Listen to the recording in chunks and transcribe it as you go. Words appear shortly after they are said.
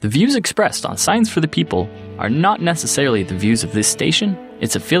The views expressed on Science for the People are not necessarily the views of this station,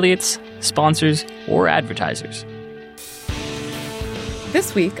 its affiliates, sponsors, or advertisers.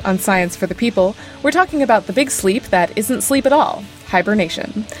 This week on Science for the People, we're talking about the big sleep that isn't sleep at all,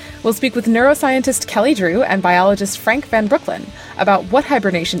 hibernation. We'll speak with neuroscientist Kelly Drew and biologist Frank Van Broeckelen about what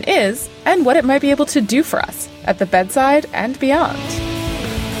hibernation is and what it might be able to do for us at the bedside and beyond.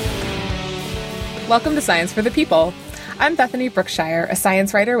 Welcome to Science for the People. I'm Bethany Brookshire, a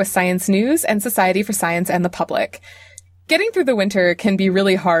science writer with Science News and Society for Science and the Public. Getting through the winter can be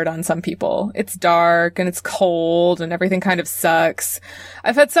really hard on some people. It's dark and it's cold and everything kind of sucks.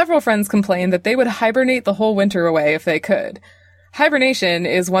 I've had several friends complain that they would hibernate the whole winter away if they could. Hibernation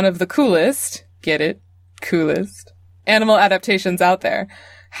is one of the coolest, get it, coolest, animal adaptations out there.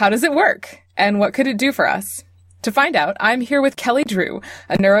 How does it work? And what could it do for us? To find out, I'm here with Kelly Drew,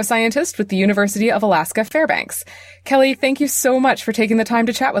 a neuroscientist with the University of Alaska Fairbanks. Kelly, thank you so much for taking the time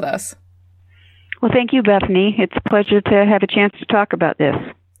to chat with us. Well, thank you, Bethany. It's a pleasure to have a chance to talk about this.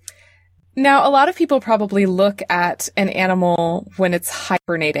 Now, a lot of people probably look at an animal when it's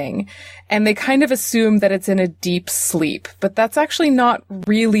hibernating, and they kind of assume that it's in a deep sleep, but that's actually not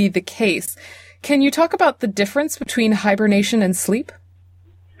really the case. Can you talk about the difference between hibernation and sleep?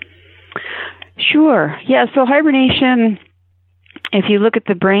 Sure. Yeah, so hibernation, if you look at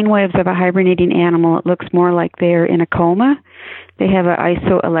the brain waves of a hibernating animal, it looks more like they're in a coma. They have an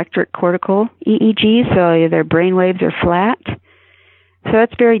isoelectric cortical EEG, so their brain waves are flat. So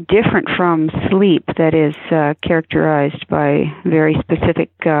that's very different from sleep that is characterized by very specific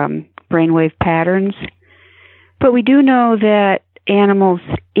brainwave patterns. But we do know that animals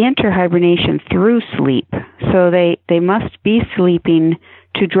enter hibernation through sleep, so they must be sleeping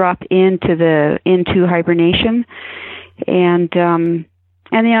to drop into hibernation, and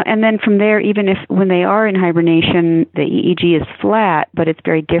then from there, even if when they are in hibernation, the EEG is flat, but it's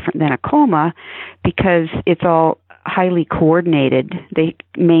very different than a coma because it's all highly coordinated. They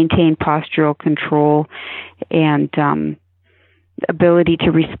maintain postural control and ability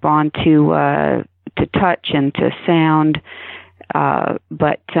to respond to touch and to sound,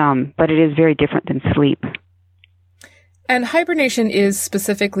 but it is very different than sleep. And hibernation is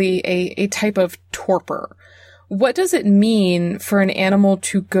specifically a type of torpor. What does it mean for an animal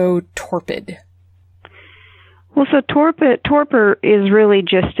to go torpid? Well, so torpor is really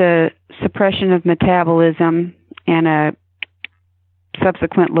just a suppression of metabolism and a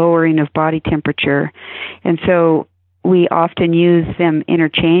subsequent lowering of body temperature. And so we often use them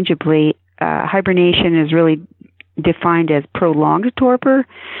interchangeably. Hibernation is really defined as prolonged torpor.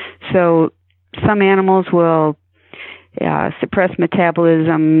 So some animals will suppress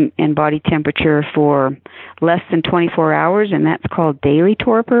metabolism and body temperature for less than 24 hours, and that's called daily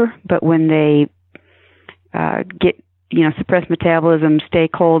torpor. But when they suppress metabolism, stay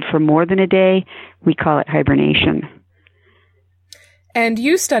cold for more than a day, we call it hibernation. And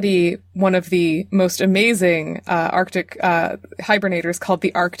you study one of the most amazing Arctic hibernators called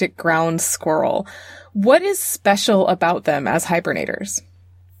the Arctic ground squirrel. What is special about them as hibernators?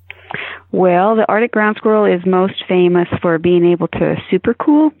 Well, the Arctic ground squirrel is most famous for being able to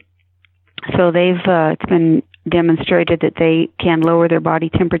supercool. So it's been demonstrated that they can lower their body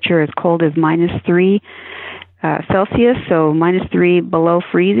temperature as cold as -3 Celsius, so -3 below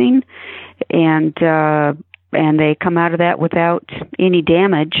freezing, and they come out of that without any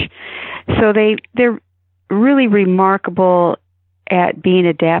damage. So they're really remarkable at being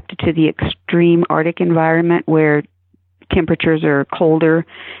adapted to the extreme Arctic environment where temperatures are colder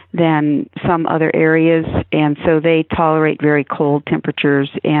than some other areas, and so they tolerate very cold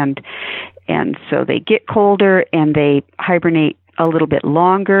temperatures, and so they get colder and they hibernate a little bit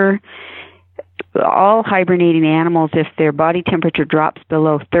longer. All hibernating animals, if their body temperature drops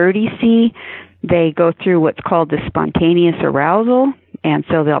below 30 C, they go through what's called the spontaneous arousal, and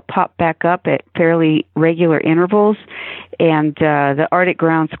so they'll pop back up at fairly regular intervals, and the Arctic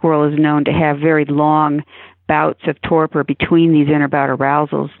ground squirrel is known to have very long bouts of torpor between these interbout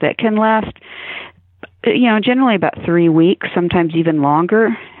arousals that can last, generally about 3 weeks, sometimes even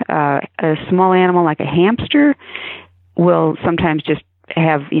longer. A small animal like a hamster will sometimes just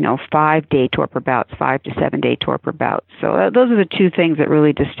have, 5-day torpor bouts, 5 to 7 day torpor bouts. So those are the two things that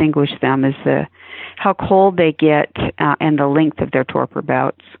really distinguish them, is how cold they get and the length of their torpor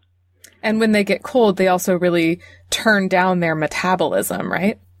bouts. And when they get cold, they also really turn down their metabolism,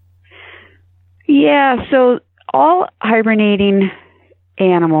 right? Yeah, so all hibernating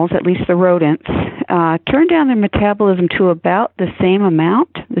animals, at least the rodents, turn down their metabolism to about the same amount,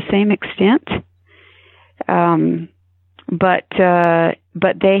 the same extent. But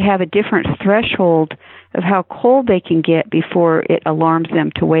they have a different threshold of how cold they can get before it alarms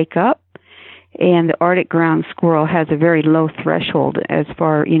them to wake up. And the Arctic ground squirrel has a very low threshold as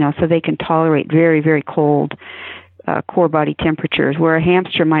far, so they can tolerate very, very cold core body temperatures, where a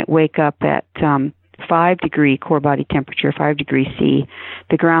hamster might wake up at 5-degree core body temperature, 5 degrees C.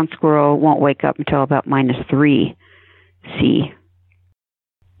 The ground squirrel won't wake up until about -3 C.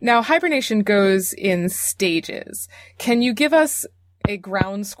 Now, hibernation goes in stages. Can you give us a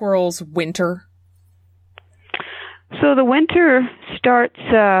ground squirrel's winter? So the winter starts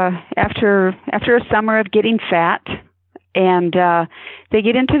after a summer of getting fat, and they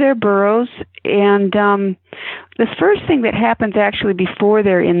get into their burrows. And the first thing that happens actually before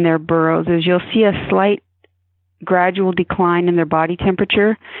they're in their burrows is you'll see a slight gradual decline in their body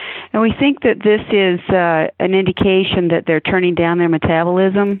temperature. And we think that this is an indication that they're turning down their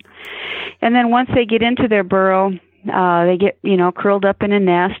metabolism. And then once they get into their burrow, they get, curled up in a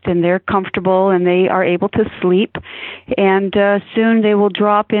nest, and they're comfortable, and they are able to sleep. And soon they will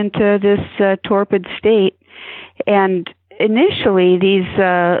drop into this torpid state. And initially, these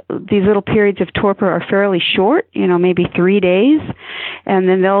little periods of torpor are fairly short, maybe 3 days, and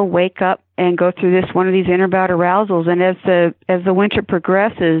then they'll wake up and go through one of these interbout arousals. And as the winter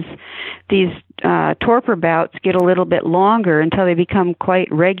progresses, these torpor bouts get a little bit longer until they become quite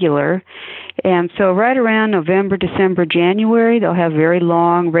regular. And so right around November, December, January, they'll have very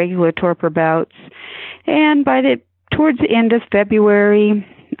long, regular torpor bouts. And towards the end of February,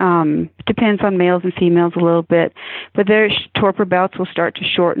 depends on males and females a little bit, but their torpor bouts will start to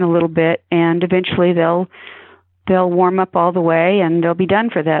shorten a little bit, and eventually they'll warm up all the way, and they'll be done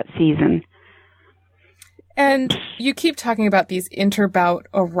for that season. And you keep talking about these interbout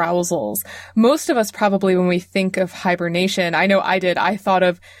arousals. Most of us probably, when we think of hibernation, I know I did, I thought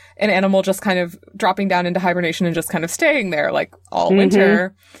of an animal just kind of dropping down into hibernation and just kind of staying there like all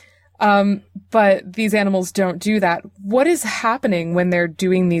winter. But these animals don't do that. What is happening when they're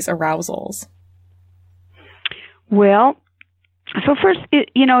doing these arousals? Well, so first,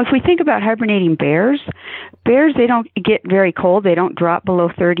 if we think about hibernating bears, they don't get very cold. They don't drop below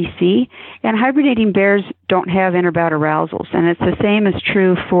 30 C. And hibernating bears don't have interbout arousals. And it's the same is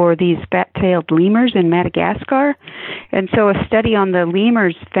true for these fat-tailed lemurs in Madagascar. And so a study on the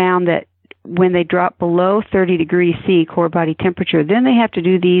lemurs found that when they drop below 30 degrees C core body temperature, then they have to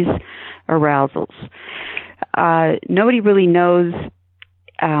do these arousals. Nobody really knows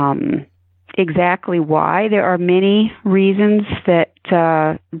exactly why. There are many reasons that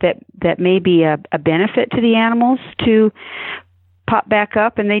may be a benefit to the animals to pop back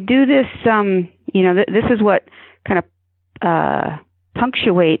up, and they do this. This is what kind of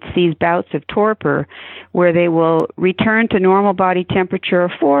punctuates these bouts of torpor, where they will return to normal body temperature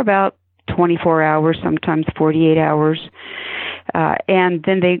for about 24 hours, sometimes 48 hours, and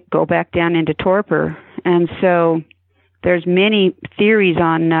then they go back down into torpor. And so there's many theories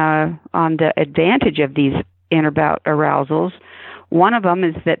on the advantage of these interbout arousals. One of them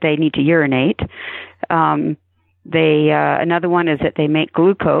is that they need to urinate. Another one is that they make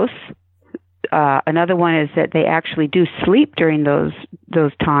glucose. Another one is that they actually do sleep during those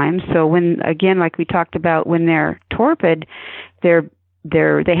times. So when, again, like we talked about, when they're torpid, they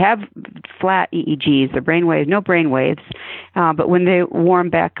have flat EEGs, the brain waves, no brain waves, but when they warm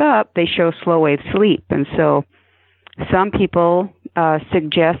back up, they show slow wave sleep. And so some people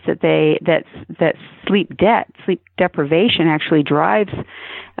suggest that sleep deprivation actually drives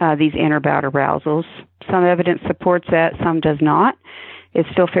these interbout arousals. Some evidence supports that, some does not. It's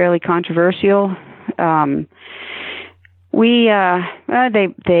still fairly controversial. They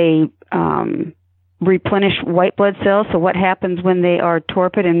replenish white blood cells. So what happens when they are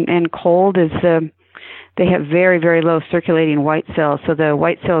torpid and cold is they have very, very low circulating white cells. So the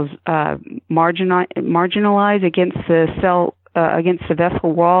white cells marginalize against against the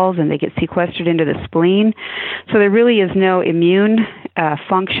vesicle walls, and they get sequestered into the spleen. So there really is no immune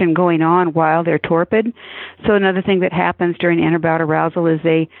function going on while they're torpid. So another thing that happens during interbout arousal is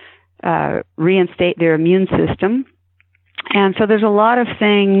they reinstate their immune system. And so there's a lot of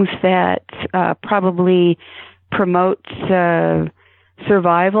things that probably promote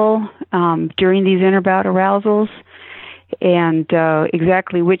survival during these interbout arousals. And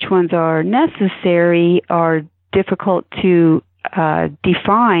exactly which ones are necessary are difficult to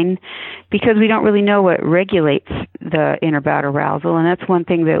define, because we don't really know what regulates the interbout arousal. And that's one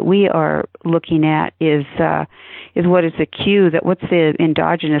thing that we are looking at is what is the cue, what's the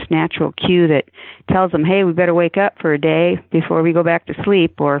endogenous natural cue that tells them, hey, we better wake up for a day before we go back to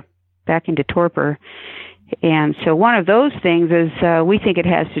sleep or back into torpor. And so one of those things is we think it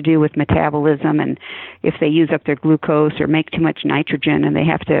has to do with metabolism, and if they use up their glucose or make too much nitrogen and they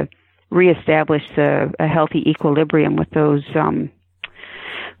have to reestablish a healthy equilibrium with those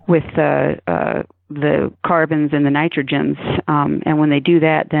with the carbons and the nitrogens. And when they do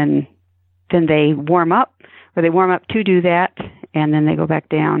that, then they warm up, or they warm up to do that, and then they go back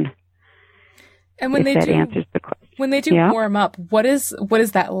down. And when answers the question. When they do warm up, what is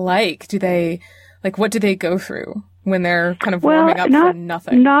that like? What do they go through when they're kind of warming up for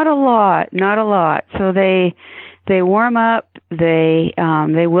nothing? Not a lot. So they warm up. They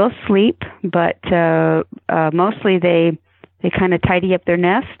will sleep, but mostly they kind of tidy up their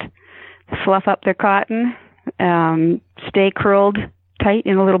nest, fluff up their cotton, stay curled tight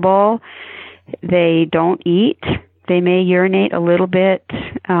in a little ball. They don't eat. They may urinate a little bit.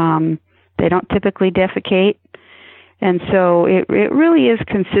 They don't typically defecate. And so it really is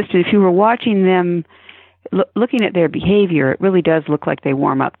consistent. If you were watching them, looking at their behavior, it really does look like they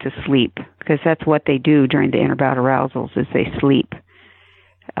warm up to sleep, because that's what they do during the interbout arousals, is they sleep.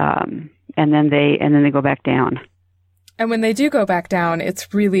 And then they go back down. And when they do go back down,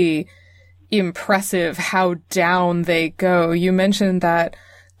 it's really impressive how down they go. You mentioned that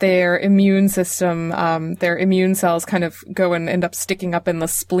their immune system, their immune cells kind of go and end up sticking up in the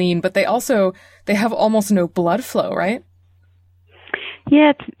spleen, but they have almost no blood flow, right?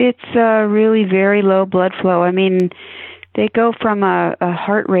 Yeah, it's really very low blood flow. I mean, they go from a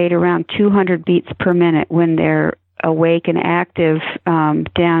heart rate around 200 beats per minute when they're awake and active,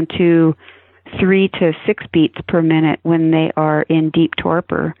 down to 3 to 6 beats per minute when they are in deep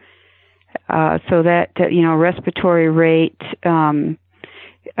torpor. So that respiratory rate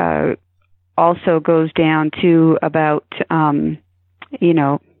also goes down to about,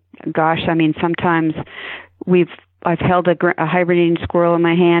 sometimes I've held a hibernating squirrel in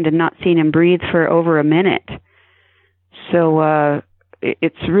my hand and not seen him breathe for over a minute. So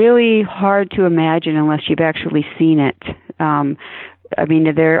it's really hard to imagine unless you've actually seen it.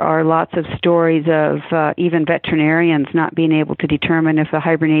 There are lots of stories of even veterinarians not being able to determine if a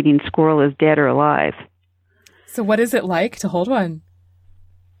hibernating squirrel is dead or alive. So what is it like to hold one?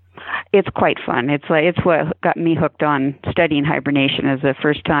 It's quite fun. It's what got me hooked on studying hibernation. As the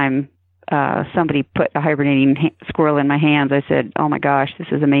first time somebody put a hibernating squirrel in my hands, I said, "Oh my gosh, this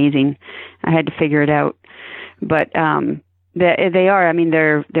is amazing!" I had to figure it out. But they are. I mean,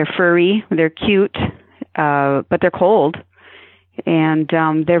 they're furry, they're cute, but they're cold, and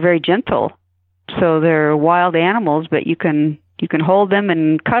they're very gentle. So they're wild animals, but you can hold them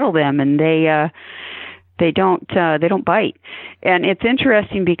and cuddle them, and they don't bite. And it's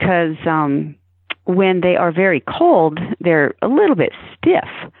interesting because when they are very cold, they're a little bit stiff.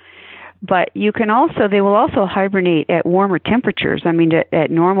 But they will also hibernate at warmer temperatures. I mean, at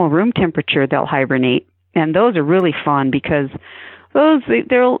normal room temperature, they'll hibernate, and those are really fun because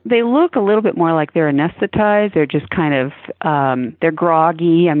they look a little bit more like they're anesthetized. They're just kind of they're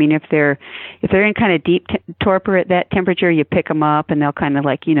groggy. I mean, if they're in kind of deep torpor at that temperature, you pick them up and they'll kind of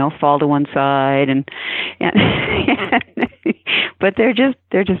fall to one side and but they're just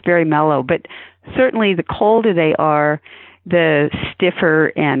very mellow. But certainly, the colder they are, the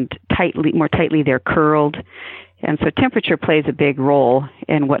stiffer and more tightly they're curled. And so temperature plays a big role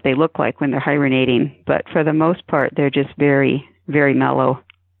in what they look like when they're hibernating. But for the most part, they're just very, very mellow.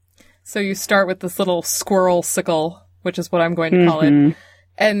 So you start with this little squirrel sickle, which is what I'm going to call it.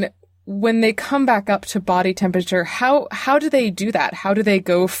 And when they come back up to body temperature, how do they do that? How do they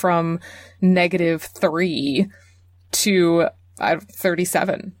go from -3 to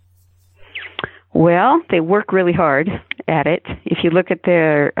 37? Well, they work really hard at it. If you look at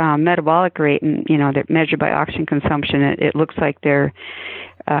their metabolic rate, and they're measured by oxygen consumption, it looks like they're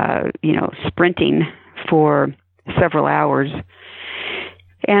sprinting for several hours.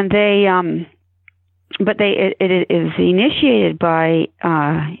 And it is initiated by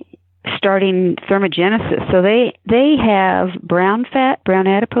starting thermogenesis. So they have brown fat, brown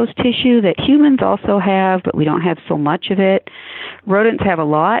adipose tissue that humans also have, but we don't have so much of it. Rodents have a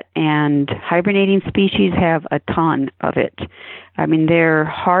lot, and hibernating species have a ton of it. I mean, their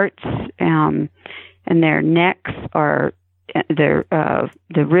hearts and their necks are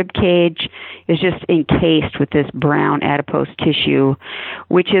the rib cage is just encased with this brown adipose tissue,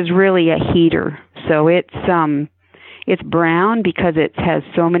 which is really a heater. So it's brown because it has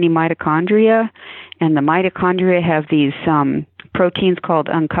so many mitochondria, and the mitochondria have these proteins called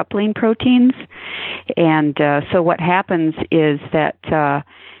uncoupling proteins. And so what happens is that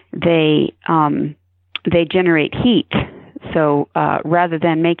they generate heat. So rather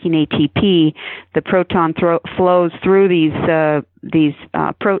than making ATP, the proton flows through these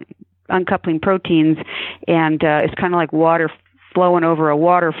uncoupling proteins, and it's kind of like water flowing over a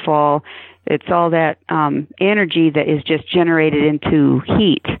waterfall. It's all that energy that is just generated into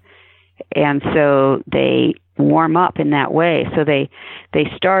heat. And so they warm up in that way. So they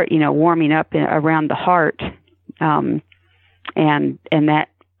start, warming up around the heart, and that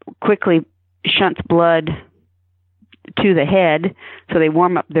quickly shunts blood to the head. So they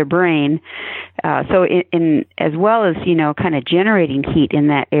warm up their brain. So in as well as kind of generating heat in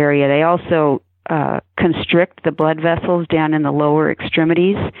that area, they also constrict the blood vessels down in the lower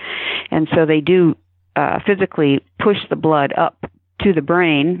extremities, and so they do physically push the blood up to the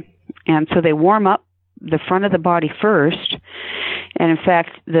brain. And so they warm up the front of the body first. And in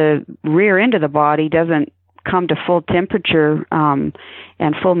fact, the rear end of the body doesn't come to full temperature and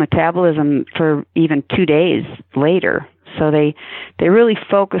full metabolism for even 2 days later. So they really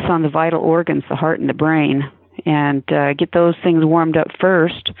focus on the vital organs, the heart and the brain, and get those things warmed up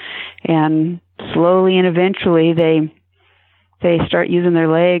first. And slowly and eventually they start using their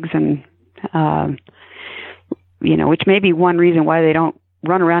legs, and which may be one reason why they don't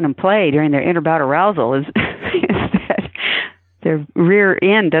run around and play during their interbout arousal is that their rear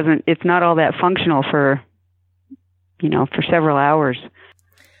end it's not all that functional for several hours.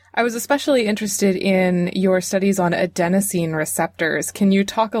 I was especially interested in your studies on adenosine receptors. Can you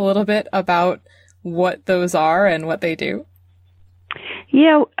talk a little bit about what those are and what they do?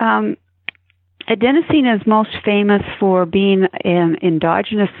 Yeah, adenosine is most famous for being an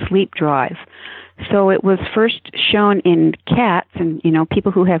endogenous sleep drive. So it was first shown in cats, and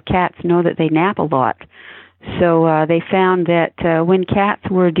people who have cats know that they nap a lot. So they found that when cats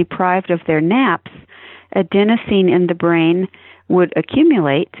were deprived of their naps, adenosine in the brain would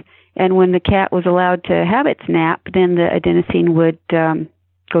accumulate, and when the cat was allowed to have its nap, then the adenosine would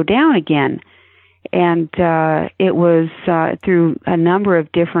go down again. And it was through a number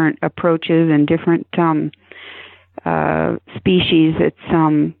of different approaches and different species.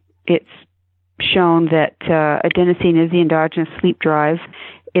 It's shown that adenosine is the endogenous sleep drive.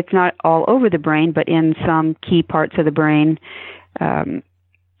 It's not all over the brain, but in some key parts of the brain,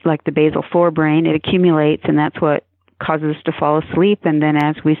 like the basal forebrain, it accumulates, and that's what causes us to fall asleep. And then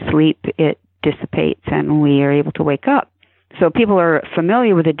as we sleep, it dissipates, and we are able to wake up. So people are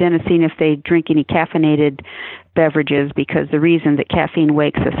familiar with adenosine if they drink any caffeinated beverages, because the reason that caffeine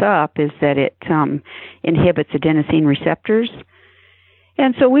wakes us up is that it inhibits adenosine receptors.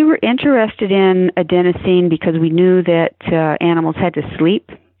 And so we were interested in adenosine because we knew that animals had to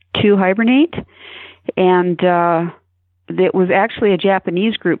sleep to hibernate. And it was actually a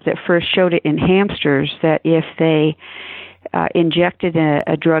Japanese group that first showed it in hamsters, that if they injected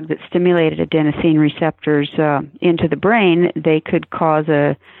a drug that stimulated adenosine receptors into the brain, they could cause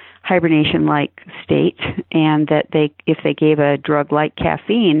a hibernation-like state, and that if they gave a drug like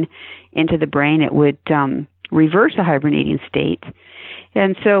caffeine into the brain, it would reverse a hibernating state.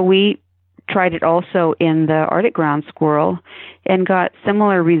 And so we tried it also in the Arctic ground squirrel and got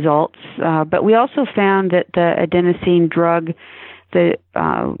similar results, but we also found that the adenosine drug, the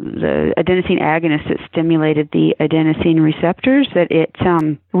adenosine agonist that stimulated the adenosine receptors, that it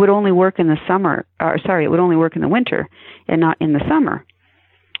would only work in the it would only work in the winter and not in the summer.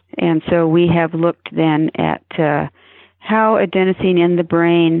 And so we have looked then at how adenosine in the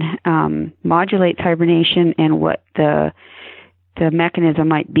brain modulates hibernation, and what the mechanism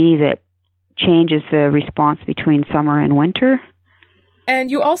might be that changes the response between summer and winter. And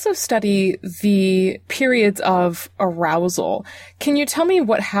you also study the periods of arousal. Can you tell me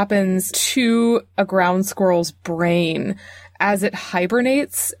what happens to a ground squirrel's brain as it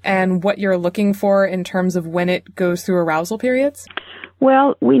hibernates, and what you're looking for in terms of when it goes through arousal periods?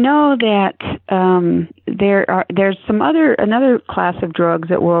 Well, we know that there's another class of drugs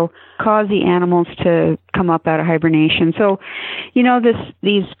that will cause the animals to come up out of hibernation. So,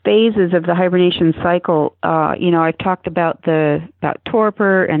 these phases of the hibernation cycle, I've talked about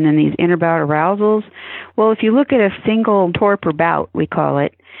torpor and then these interbout arousals. Well, if you look at a single torpor bout, we call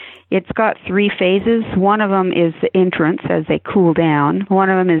it, it's got 3 phases. One of them is the entrance as they cool down. One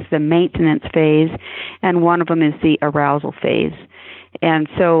of them is the maintenance phase, and one of them is the arousal phase. And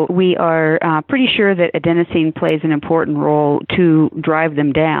so we are pretty sure that adenosine plays an important role to drive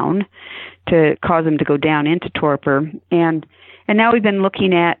them down, to cause them to go down into torpor. And now we've been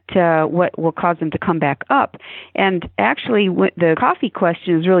looking at what will cause them to come back up. And actually, the coffee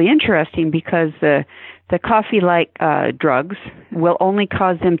question is really interesting, because the coffee-like drugs will only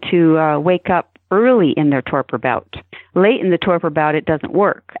cause them to wake up early in their torpor bout. Late in the torpor bout, it doesn't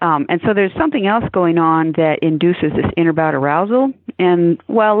work. And so there's something else going on that induces this interbout arousal. And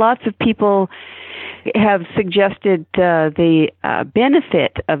while lots of people have suggested the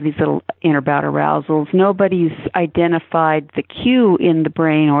benefit of these little interbout arousals. Nobody's identified the cue in the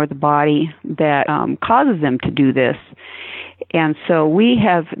brain or the body that causes them to do this. And so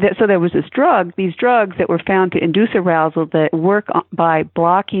there was these drugs that were found to induce arousal that work by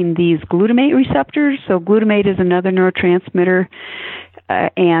blocking these glutamate receptors. So glutamate is another neurotransmitter,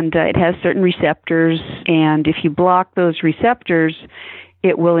 and it has certain receptors, and if you block those receptors,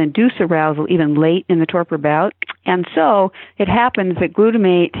 it will induce arousal even late in the torpor bout. And so it happens that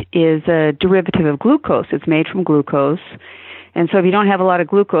glutamate is a derivative of glucose. It's made from glucose. And so if you don't have a lot of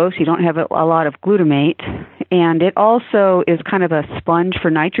glucose, you don't have a lot of glutamate. And it also is kind of a sponge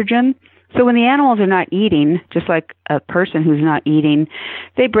for nitrogen. So when the animals are not eating, just like a person who's not eating,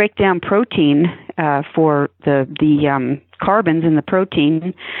 they break down protein for the carbons in the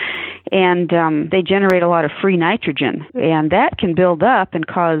protein, and they generate a lot of free nitrogen. And that can build up and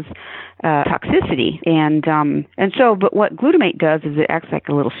cause toxicity. But what glutamate does is it acts like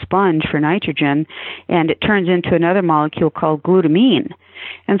a little sponge for nitrogen, and it turns into another molecule called glutamine.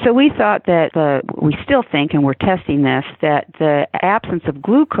 And so we thought that, we still think, and we're testing this, that the absence of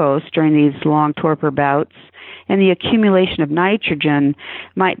glucose during these long torpor bouts and the accumulation of nitrogen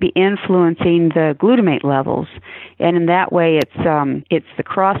might be influencing the glutamate levels. And in that way, it's the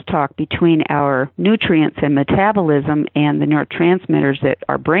crosstalk between our nutrients and metabolism and the neurotransmitters that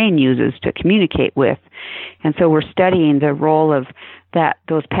our brain uses to communicate with. And so we're studying the role of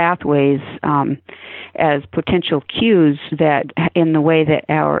those pathways as potential cues that in the way that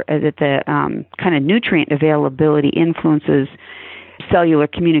the kind of nutrient availability influences cellular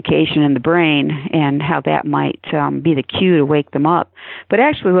communication in the brain, and how that might be the cue to wake them up. But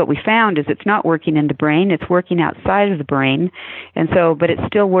actually what we found is it's not working in the brain, it's working outside of the brain, but it's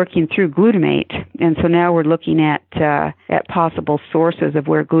still working through glutamate. And so now we're looking at possible sources of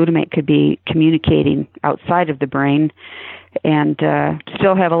where glutamate could be communicating outside of the brain, and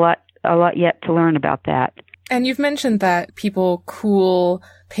still have a lot yet to learn about that. And you've mentioned that people cool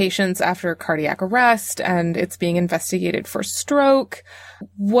patients after cardiac arrest, and it's being investigated for stroke.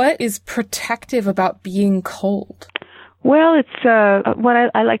 What is protective about being cold? Well, it's what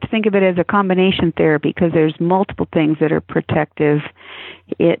I like to think of it as a combination therapy, because there's multiple things that are protective.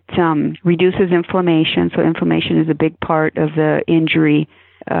 It reduces inflammation, so inflammation is a big part of the injury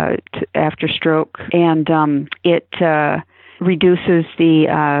after stroke, and it reduces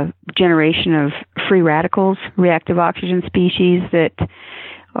the generation of free radicals, reactive oxygen species that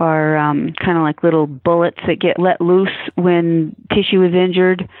are kind of like little bullets that get let loose when tissue is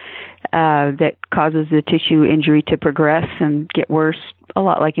injured, that causes the tissue injury to progress and get worse, a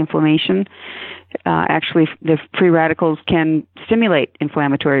lot like inflammation. Actually, the free radicals can stimulate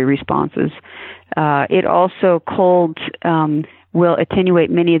inflammatory responses. It also cold will attenuate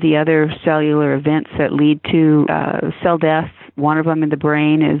many of the other cellular events that lead to cell death. One of them in the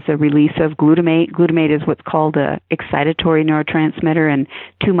brain is the release of glutamate. Glutamate is what's called a excitatory neurotransmitter, and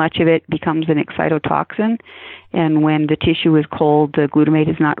too much of it becomes an excitotoxin. And when the tissue is cold, the glutamate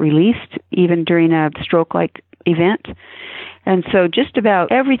is not released, even during a stroke-like event. And so just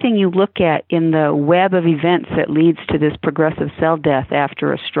about everything you look at in the web of events that leads to this progressive cell death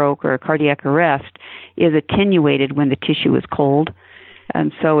after a stroke or a cardiac arrest is attenuated when the tissue is cold.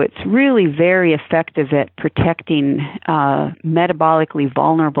 And so it's really very effective at protecting metabolically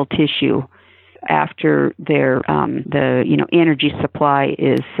vulnerable tissue after their energy supply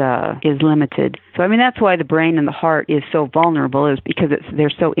is limited. So that's why the brain and the heart is so vulnerable, is because they're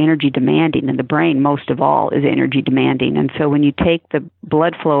so energy demanding, and the brain most of all is energy demanding. And so when you take the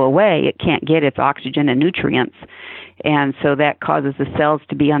blood flow away, it can't get its oxygen and nutrients. And so that causes the cells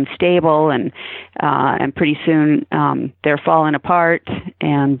to be unstable, and pretty soon they're falling apart,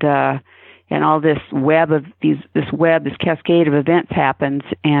 and all this this cascade of events happens,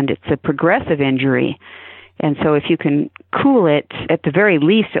 and it's a progressive injury. And so if you can cool it, at the very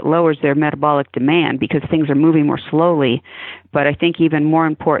least, it lowers their metabolic demand because things are moving more slowly. But I think even more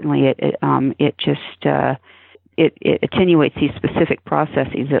importantly, it attenuates these specific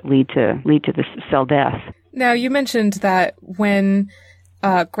processes that lead to the cell death. Now, you mentioned that when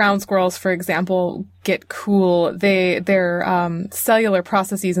ground squirrels, for example, get cool, their cellular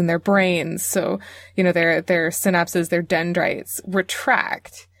processes in their brains, so their synapses, their dendrites,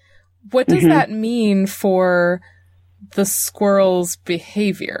 retract. What does that mean for the squirrel's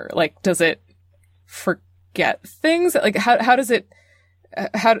behavior? Like, does it forget things? Like, how does it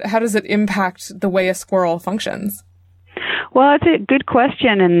impact the way a squirrel functions? Well, it's a good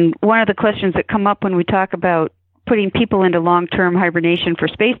question, and one of the questions that come up when we talk about putting people into long-term hibernation for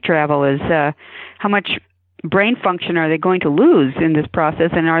space travel is how much brain function are they going to lose in this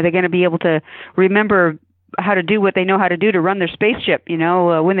process, and are they going to be able to remember how to do what they know how to do to run their spaceship,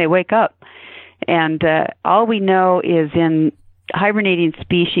 when they wake up? And all we know is in hibernating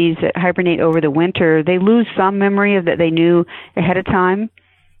species that hibernate over the winter, they lose some memory of that they knew ahead of time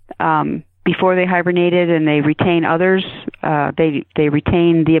before they hibernated, and they retain others. They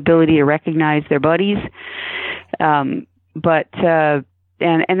retain the ability to recognize their buddies. And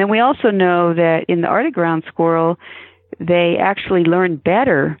then we also know that in the Arctic ground squirrel, they actually learn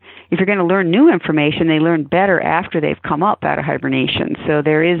better. If you're going to learn new information, they learn better after they've come up out of hibernation. So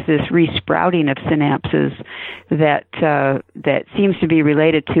there is this resprouting of synapses that seems to be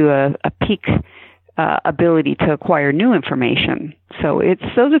related to a peak ability to acquire new information. So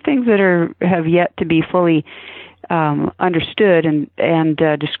those are things that have yet to be fully understood and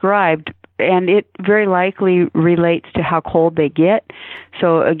described. And it very likely relates to how cold they get.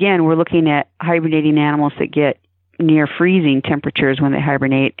 So again, we're looking at hibernating animals that get near freezing temperatures when they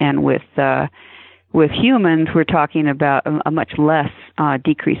hibernate, and with humans, we're talking about a much less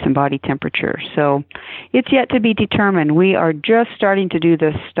decrease in body temperature. So it's yet to be determined. We are just starting to do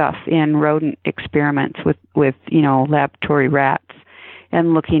this stuff in rodent experiments with laboratory rats,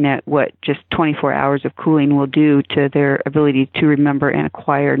 and looking at what just 24 hours of cooling will do to their ability to remember and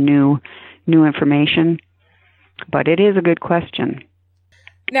acquire new information. But it is a good question.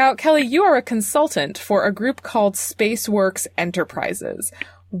 Now, Kelly, you are a consultant for a group called SpaceWorks Enterprises.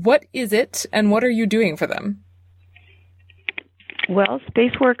 What is it, and what are you doing for them? Well,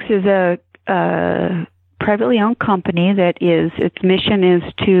 SpaceWorks is a privately owned company its mission is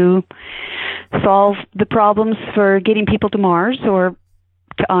to solve the problems for getting people to Mars or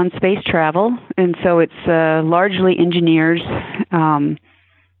on space travel. And so it's largely engineers,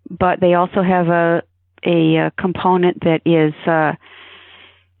 but they also have a component that is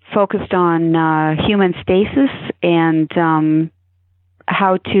focused on human stasis and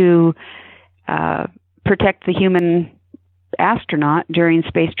how to protect the human astronaut during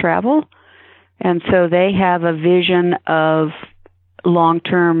space travel. And so they have a vision of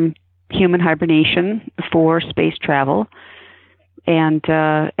long-term human hibernation for space travel. And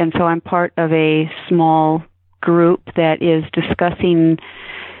so I'm part of a small group that is discussing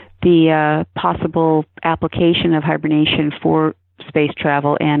the possible application of hibernation for space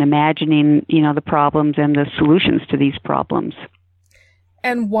travel and imagining, the problems and the solutions to these problems.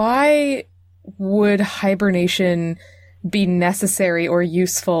 And why would hibernation be necessary or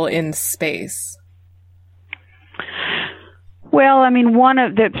useful in space? Well, I mean, one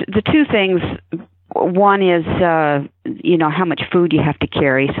of the two things, one is, how much food you have to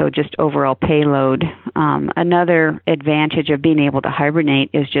carry, so just overall payload. Another advantage of being able to hibernate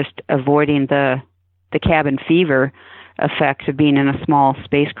is just avoiding the cabin fever effects of being in a small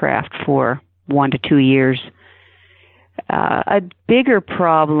spacecraft for 1 to 2 years. A bigger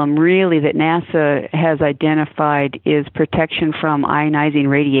problem, really, that NASA has identified is protection from ionizing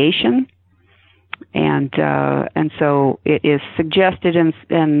radiation. And so it is suggested and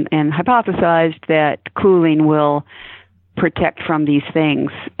hypothesized that cooling will protect from these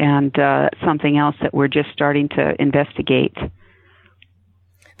things, and something else that we're just starting to investigate.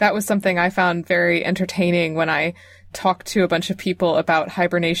 That was something I found very entertaining when I talked to a bunch of people about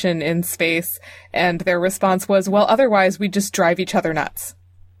hibernation in space, and their response was, well, otherwise we just drive each other nuts.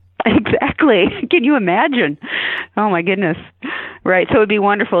 Exactly. Can you imagine? Oh, my goodness. Right. So it would be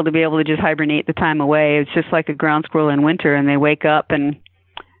wonderful to be able to just hibernate the time away. It's just like a ground squirrel in winter, and they wake up and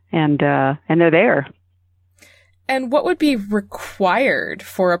they're there. And what would be required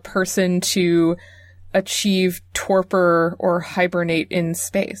for a person to achieve torpor or hibernate in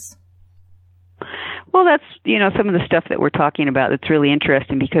space? Well, that's, some of the stuff that we're talking about that's really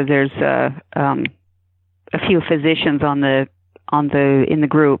interesting, because there's a few physicians in the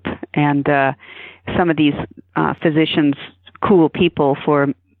group, and some of these physicians cool people for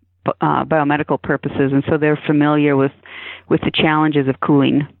biomedical purposes, and so they're familiar with the challenges of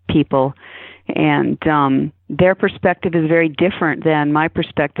cooling people. And their perspective is very different than my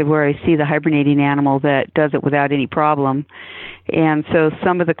perspective, where I see the hibernating animal that does it without any problem. And so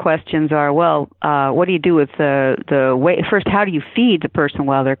some of the questions are, well, what do you do with the waste? First, how do you feed the person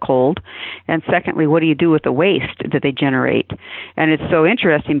while they're cold? And secondly, what do you do with the waste that they generate? And it's so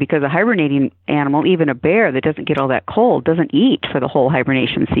interesting because a hibernating animal, even a bear that doesn't get all that cold, doesn't eat for the whole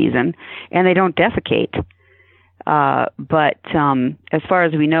hibernation season, and they don't defecate. But as far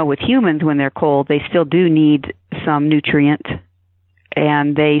as we know with humans, when they're cold, they still do need some nutrient,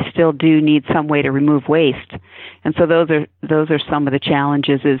 and they still do need some way to remove waste. And so those are some of the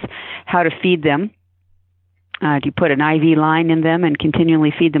challenges, is how to feed them. Do you put an IV line in them and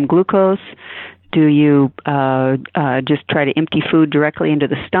continually feed them glucose? Do you just try to empty food directly into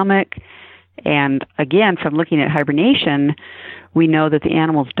the stomach? And again, from looking at hibernation, we know that the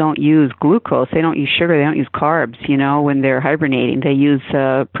animals don't use glucose. They don't use sugar. They don't use carbs, when they're hibernating. They use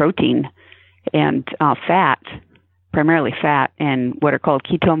protein and fat, primarily fat, and what are called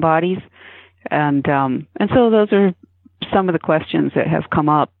ketone bodies. And so those are some of the questions that have come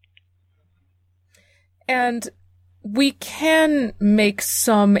up. And we can make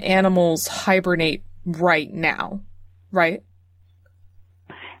some animals hibernate right now, right?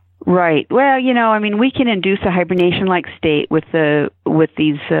 Right. Well, we can induce a hibernation-like state with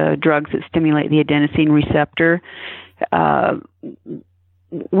these drugs that stimulate the adenosine receptor.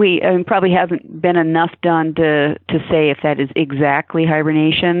 Probably hasn't been enough done to say if that is exactly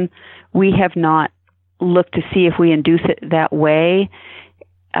hibernation. We have not looked to see if we induce it that way,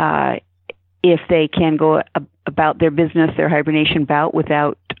 if they can go about their business, their hibernation bout,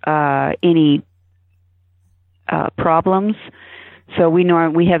 without any problems. So we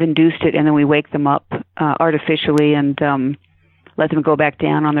have induced it, and then we wake them up artificially and let them go back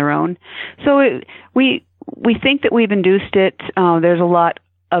down on their own. So we think that we've induced it. There's a lot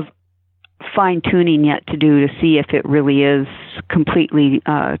of fine-tuning yet to do to see if it really is completely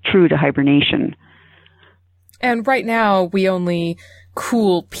true to hibernation. And right now, we only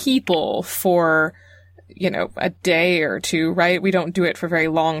cool people for, a day or two, right? We don't do it for very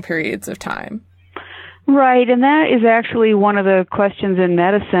long periods of time. Right, and that is actually one of the questions in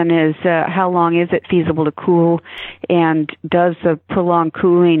medicine is how long is it feasible to cool, and does the prolonged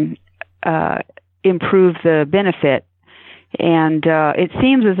cooling improve the benefit? And it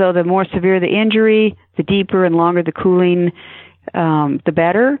seems as though the more severe the injury, the deeper and longer the cooling, the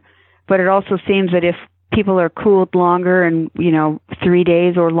better. But it also seems that if people are cooled longer and, 3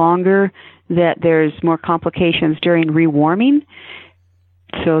 days or longer, that there's more complications during rewarming.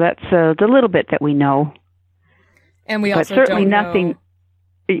 So that's the little bit that we know. And we also but certainly don't nothing.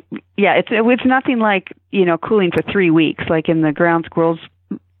 know. Yeah, it's nothing like cooling for 3 weeks, like in the ground squirrels,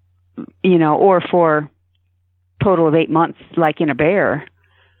 or for total of 8 months, like in a bear.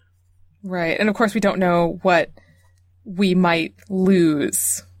 Right, and of course we don't know what we might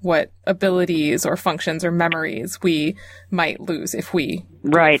lose, what abilities or functions or memories we might lose if we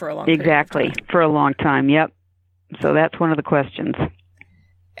do it for a long exactly, for a long time. Yep. So that's one of the questions.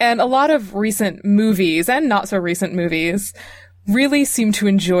 And a lot of recent movies, and not so recent movies, really seem to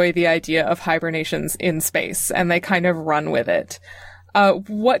enjoy the idea of hibernations in space, and they kind of run with it.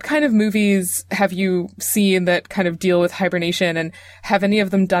 What kind of movies have you seen that kind of deal with hibernation, and have any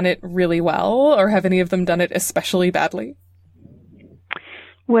of them done it really well, or have any of them done it especially badly?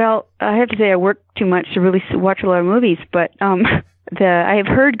 Well, I have to say I work too much to really watch a lot of movies, but I have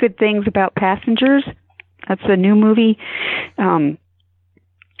heard good things about Passengers. That's a new movie.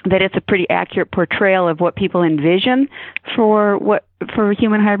 That it's a pretty accurate portrayal of what people envision for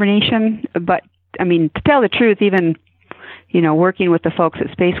human hibernation. But to tell the truth, even working with the folks at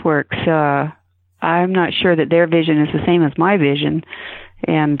SpaceWorks, I'm not sure that their vision is the same as my vision,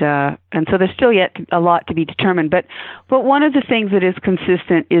 and so there's still yet a lot to be determined. But one of the things that is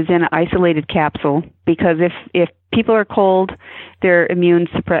consistent is in an isolated capsule, because if people are cold, their immune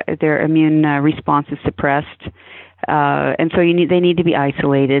response is suppressed. And so they need to be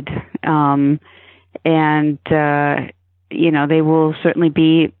isolated. They will certainly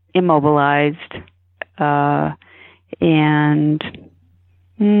be immobilized. So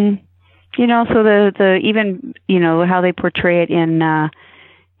the even, how they portray it in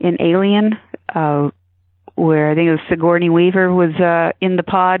Alien, where I think it was Sigourney Weaver was, in the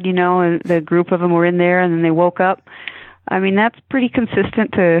pod, and the group of them were in there and then they woke up. That's pretty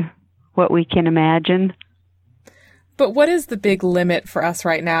consistent to what we can imagine. But what is the big limit for us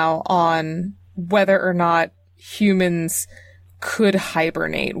right now on whether or not humans could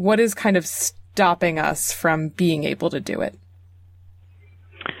hibernate? What is kind of stopping us from being able to do it?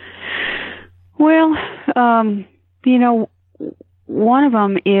 Well, one of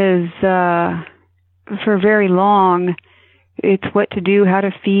them is for very long, it's what to do, how to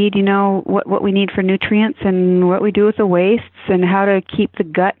feed, what we need for nutrients and what we do with the wastes and how to keep the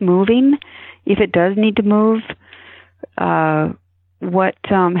gut moving if it does need to move. What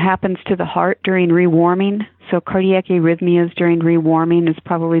happens to the heart during rewarming. So cardiac arrhythmias during rewarming is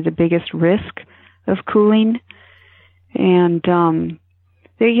probably the biggest risk of cooling. And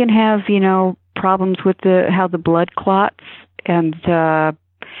they can have, problems with how the blood clots, and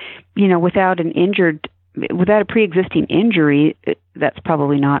without a pre-existing injury, that's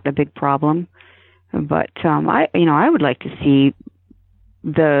probably not a big problem. But I would like to see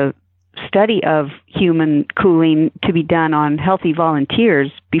the study of human cooling to be done on healthy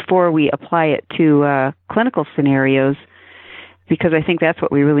volunteers before we apply it to clinical scenarios, because I think that's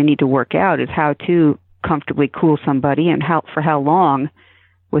what we really need to work out, is how to comfortably cool somebody and for how long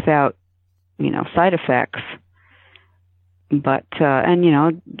without, side effects. But,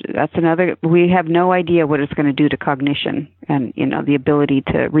 that's we have no idea what it's going to do to cognition and, the ability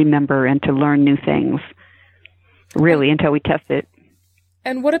to remember and to learn new things, really, until we test it.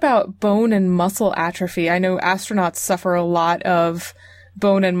 And what about bone and muscle atrophy? I know astronauts suffer a lot of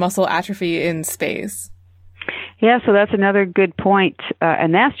bone and muscle atrophy in space. Yeah, so that's another good point.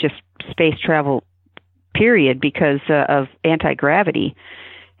 And that's just space travel, period, because of anti-gravity.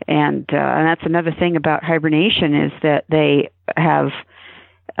 And that's another thing about hibernation, is that they have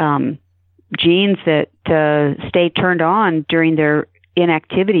genes that stay turned on during their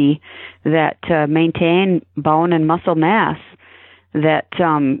inactivity that maintain bone and muscle mass. That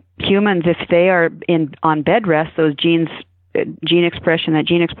humans, if they are on bed rest, those gene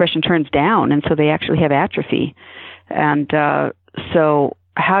expression turns down, and so they actually have atrophy. And so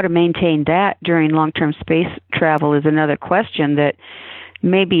how to maintain that during long-term space travel is another question that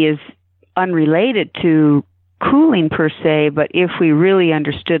maybe is unrelated to cooling per se, but if we really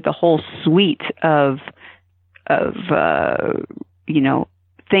understood the whole suite of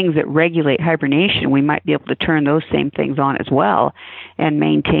things that regulate hibernation, we might be able to turn those same things on as well and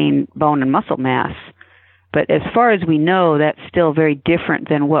maintain bone and muscle mass. But as far as we know, that's still very different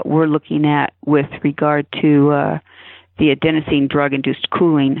than what we're looking at with regard to the adenosine drug-induced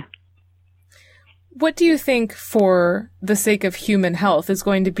cooling. What do you think, for the sake of human health, is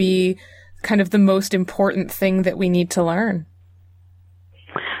going to be kind of the most important thing that we need to learn?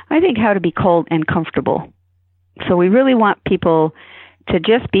 I think how to be cold and comfortable. So we really want people to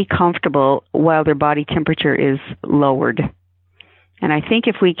just be comfortable while their body temperature is lowered. And I think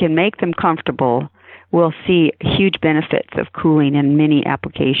if we can make them comfortable, we'll see huge benefits of cooling in many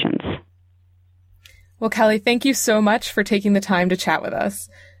applications. Well, Kelly, thank you so much for taking the time to chat with us.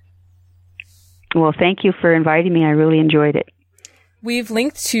 Well, thank you for inviting me. I really enjoyed it. We've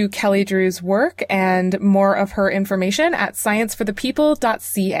linked to Kelly Drew's work and more of her information at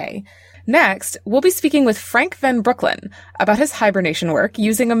scienceforthepeople.ca. Next, we'll be speaking with Frank Van Brooklyn about his hibernation work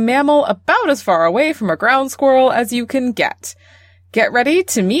using a mammal about as far away from a ground squirrel as you can get. Get ready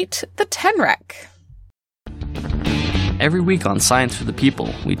to meet the tenrec. Every week on Science for the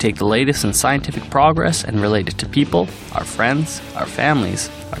People, we take the latest in scientific progress and relate it to people, our friends, our families,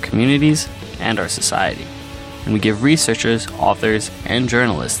 our communities, and our society. And we give researchers, authors, and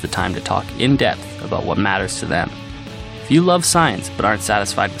journalists the time to talk in depth about what matters to them. If you love science but aren't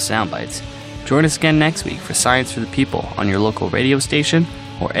satisfied with sound bites, join us again next week for Science for the People on your local radio station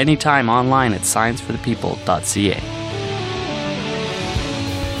or anytime online at scienceforthepeople.ca.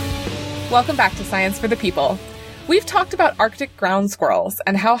 Welcome back to Science for the People. We've talked about Arctic ground squirrels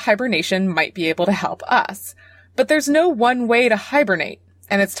and how hibernation might be able to help us. But there's no one way to hibernate,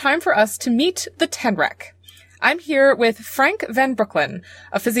 and it's time for us to meet the tenrec. I'm here with Frank Van Brooklyn,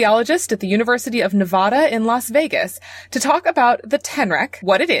 a physiologist at the University of Nevada in Las Vegas, to talk about the tenrec,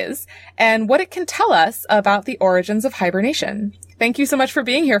 what it is, and what it can tell us about the origins of hibernation. Thank you so much for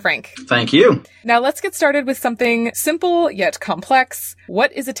being here, Frank. Thank you. Now let's get started with something simple yet complex.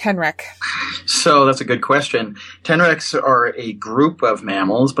 What is a tenrec? So that's a good question. Tenrecs are a group of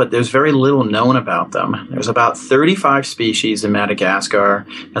mammals, but there's very little known about them. There's about 35 species in Madagascar.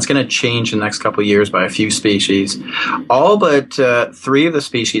 That's going to change in the next couple of years by a few species. All but 3 of the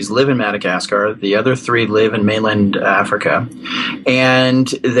species live in Madagascar. The other 3 live in mainland Africa. And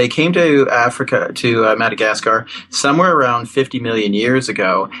they came to Madagascar somewhere around 50 million years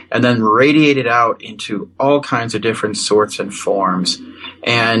ago, and then radiated out into all kinds of different sorts and forms.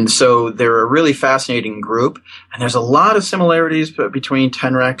 And so they're a really fascinating group, and there's a lot of similarities between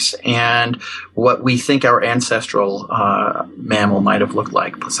tenrecs and what we think our ancestral mammal might have looked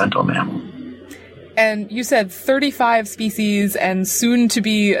like, placental mammal. And you said 35 species and soon to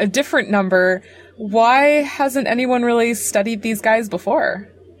be a different number. Why hasn't anyone really studied these guys before?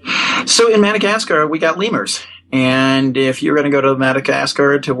 So in Madagascar, we got lemurs. And if you're going to go to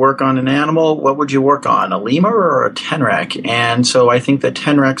Madagascar to work on an animal, what would you work on, a lemur or a tenrec? And so I think that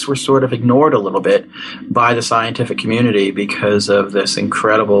tenrecs were sort of ignored a little bit by the scientific community because of this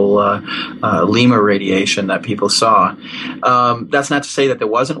incredible lemur radiation that people saw. That's not to say that there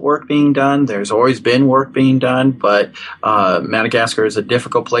wasn't work being done. There's always been work being done, but Madagascar is a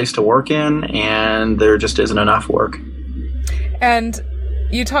difficult place to work in, and there just isn't enough work. And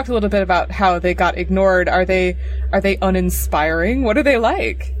you talked a little bit about how they got ignored. Are they uninspiring? What are they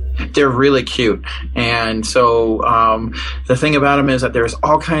like? They're really cute. And so the thing about them is that there's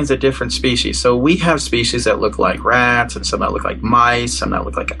all kinds of different species. So we have species that look like rats, and some that look like mice, some that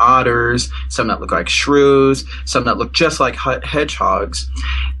look like otters, some that look like shrews, some that look just like hedgehogs.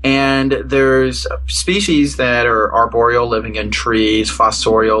 And there's species that are arboreal, living in trees,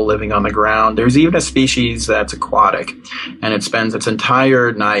 fossorial, living on the ground. There's even a species that's aquatic, and it spends its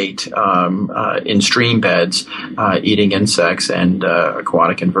entire night in stream beds eating insects and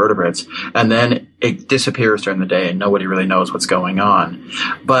aquatic invertebrates, and then it disappears during the day, and nobody really knows what's going on.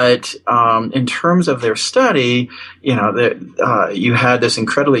 But in terms of their study, you had this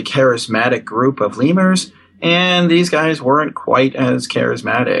incredibly charismatic group of lemurs, and these guys weren't quite as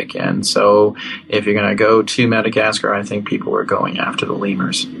charismatic. And so if you're going to go to Madagascar, I think people are going after the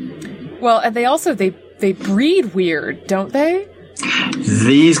lemurs. Well, and they breed weird, don't they?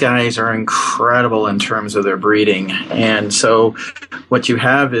 These guys are incredible in terms of their breeding. And so what you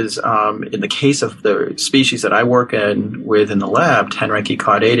have is, in the case of the species that I work with in the lab, Tenrec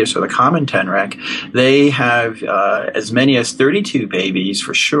caudatus, or the common tenrec, they have as many as 32 babies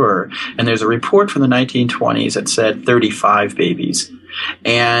for sure. And there's a report from the 1920s that said 35 babies.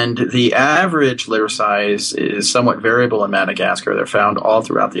 And the average litter size is somewhat variable in Madagascar. They're found all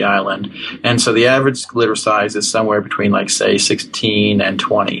throughout the island. And so the average litter size is somewhere between, like, say, 16 and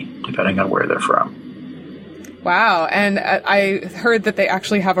 20, depending on where they're from. Wow. And I heard that they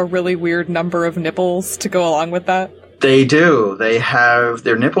actually have a really weird number of nipples to go along with that. They do. They have,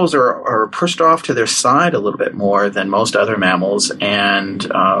 their nipples are pushed off to their side a little bit more than most other mammals. And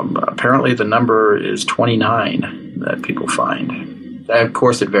apparently the number is 29 that people find. Of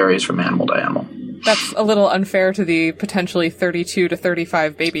course, it varies from animal to animal. That's a little unfair to the potentially 32 to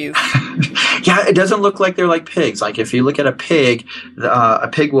 35 babies. Yeah, it doesn't look like they're like pigs. Like if you look at a pig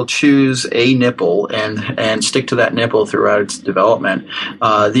will choose a nipple and stick to that nipple throughout its development.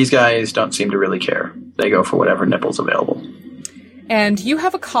 These guys don't seem to really care. They go for whatever nipple's available. And you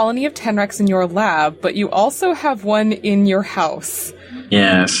have a colony of tenrecs in your lab, but you also have one in your house.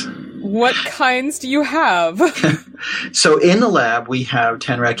 Yes. What kinds do you have? So in the lab, we have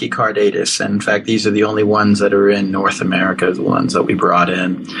Tenrec caudatus. And in fact, these are the only ones that are in North America, the ones that we brought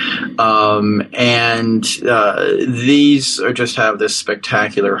in. These are just have this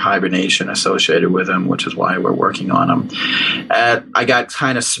spectacular hibernation associated with them, which is why we're working on them. I got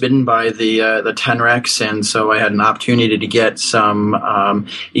kind of smitten by the Tenrecs, and so I had an opportunity to get some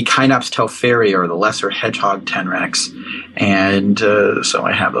Echinops telferia, or the lesser hedgehog Tenrecs. And so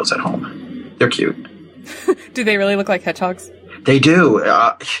I have those at home. They're cute. Do they really look like hedgehogs? They do.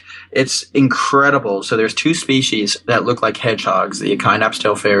 It's incredible. So there's two species that look like hedgehogs, the Echinops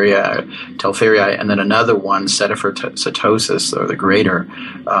telferia, and then another one, Setaphur setosus, or the greater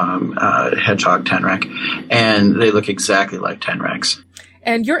hedgehog tenrec. And they look exactly like tenrecs.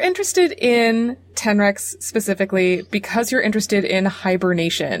 And you're interested in tenrecs specifically because you're interested in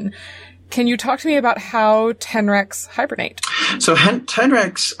hibernation. Can you talk to me about how tenrecs hibernate? So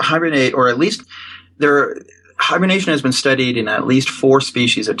tenrecs hibernate, or at least their hibernation has been studied in at least 4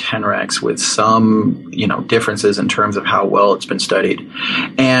 species of tenrecs, with some, differences in terms of how well it's been studied.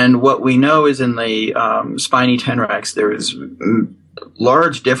 And what we know is in the spiny tenrecs, there is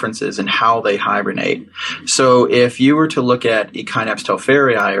large differences in how they hibernate. So if you were to look at Echinops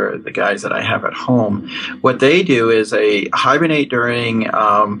telferia, or the guys that I have at home, what they do is they hibernate during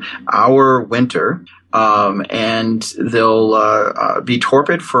our winter, and they'll be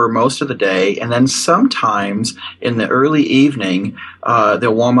torpid for most of the day, and then sometimes in the early evening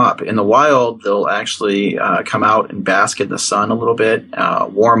they'll warm up. In the wild, they'll actually come out and bask in the sun a little bit,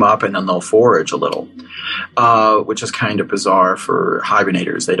 warm up, and then they'll forage a little, which is kind of bizarre for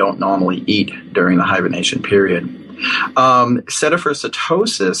hibernators. They don't normally eat during the hibernation period. Setaphur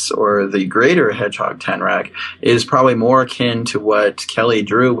setosus, or the greater hedgehog tenrec, is probably more akin to what Kelly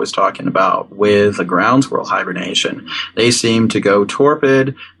Drew was talking about with the ground squirrel hibernation. They seem to go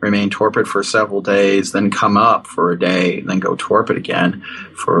torpid, remain torpid for several days, then come up for a day, then go torpid again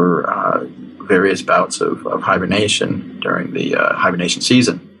for various bouts of hibernation during the hibernation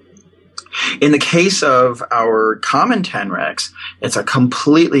season. In the case of our common tenrecs, it's a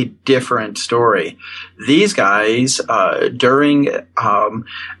completely different story. These guys, during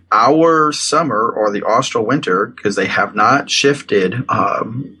our summer, or the austral winter, because they have not shifted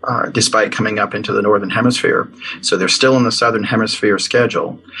despite coming up into the northern hemisphere, so they're still in the southern hemisphere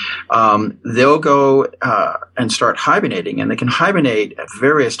schedule, they'll go and start hibernating, and they can hibernate at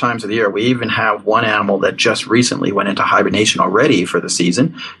various times of the year. We even have one animal that just recently went into hibernation already for the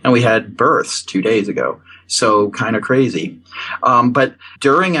season, and we had births 2 days ago. So kind of crazy. But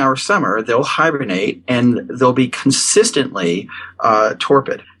during our summer, they'll hibernate and they'll be consistently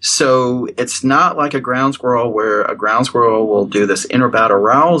torpid. So it's not like a ground squirrel where a ground squirrel will do this interbout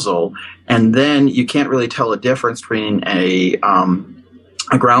arousal, and then you can't really tell the difference between a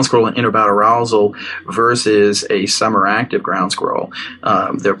ground squirrel in interbout arousal versus a summer active ground squirrel.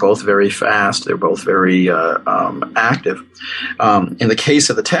 They're both very fast. They're both very active. In the case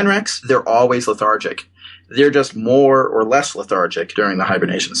of the Tenrecs, they're always lethargic. They're just more or less lethargic during the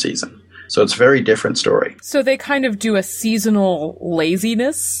hibernation season. So it's a very different story. So they kind of do a seasonal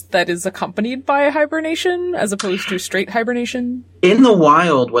laziness that is accompanied by hibernation as opposed to straight hibernation? In the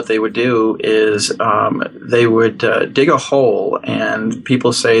wild, what they would do is they would dig a hole, and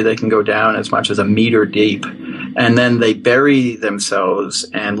people say they can go down as much as a meter deep. And then they bury themselves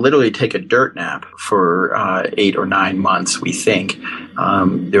and literally take a dirt nap for 8 or 9 months, we think.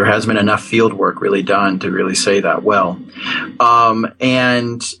 There hasn't been enough field work really done to really say that well.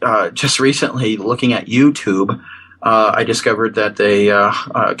 And just recently, looking at YouTube, I discovered that they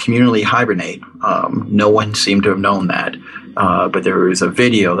communally hibernate. No one seemed to have known that. But there was a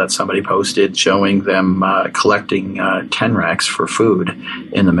video that somebody posted showing them collecting Tenrecs for food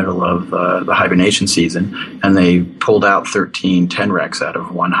in the middle of the hibernation season, and they pulled out 13 Tenrecs out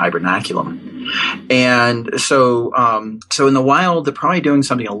of one hibernaculum. And so in the wild, they're probably doing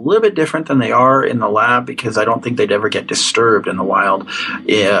something a little bit different than they are in the lab, because I don't think they'd ever get disturbed in the wild.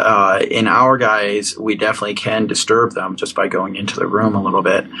 In our guys, we definitely can disturb them just by going into the room a little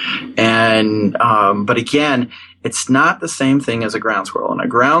bit. And but again, it's not the same thing as a ground squirrel. And a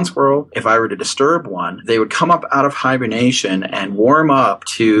ground squirrel, if I were to disturb one, they would come up out of hibernation and warm up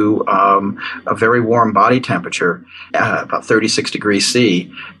to a very warm body temperature, about 36 degrees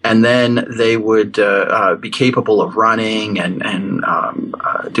C. And then they would be capable of running and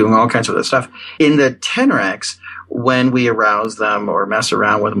doing all kinds of other stuff. In the Tenrecs, when we arouse them or mess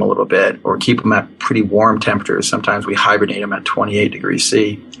around with them a little bit or keep them at pretty warm temperatures, sometimes we hibernate them at 28 degrees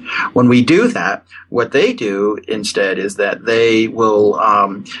C. When we do that, what they do instead is that they will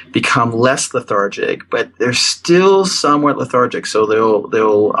become less lethargic, but they're still somewhat lethargic. So they'll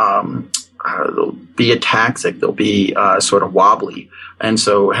be ataxic. They'll be sort of wobbly. And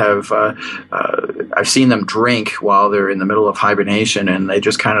so I've seen them drink while they're in the middle of hibernation, and they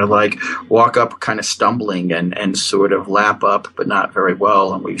just kind of like walk up kind of stumbling and sort of lap up, but not very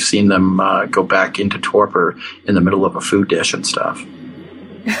well. And we've seen them go back into torpor in the middle of a food dish and stuff.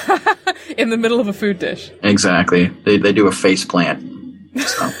 In the middle of a food dish. Exactly. They do a face plant.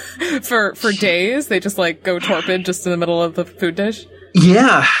 So. For days, they just like go torpid just in the middle of the food dish?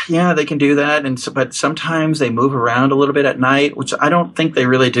 Yeah, they can do that, but sometimes they move around a little bit at night, which I don't think they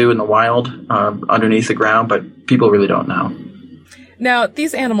really do in the wild, underneath the ground, but people really don't know. Now,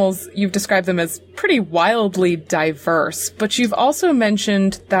 these animals, you've described them as pretty wildly diverse, but you've also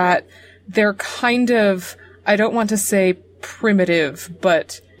mentioned that they're kind of, I don't want to say primitive,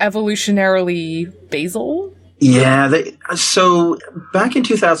 but evolutionarily basal? Yeah, so back in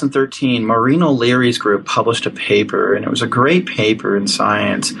 2013, Maureen O'Leary's group published a paper, and it was a great paper in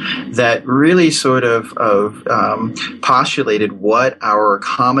Science that really sort of postulated what our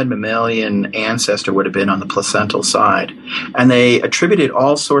common mammalian ancestor would have been on the placental side. And they attributed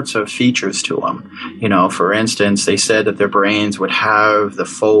all sorts of features to them. You know, for instance, they said that their brains would have the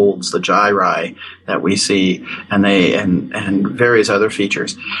folds, the gyri that we see, and various other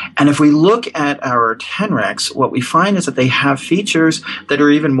features. And if we look at our Tenrecs, what we find is that they have features that are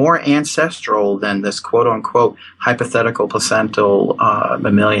even more ancestral than this quote-unquote hypothetical placental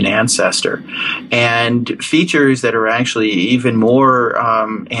mammalian ancestor, and features that are actually even more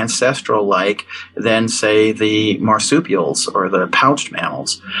ancestral-like than, say, the marsupials or the pouched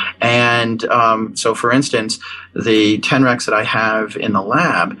mammals. And so, for instance, the Tenrecs that I have in the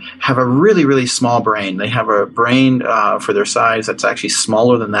lab have a really, really small brain. They have a brain for their size that's actually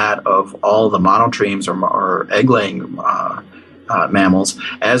smaller than that of all the monotremes or egg-laying mammals,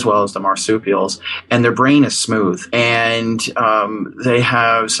 as well as the marsupials, and their brain is smooth. And they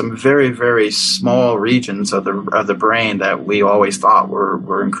have some very, very small regions of the brain that we always thought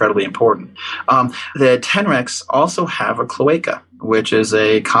were incredibly important. The Tenrecs also have a cloaca, which is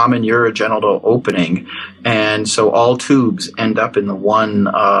a common urogenital opening, and so all tubes end up in the one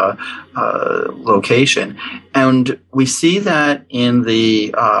location. And we see that in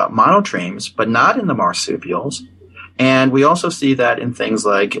the monotremes, but not in the marsupials. And we also see that in things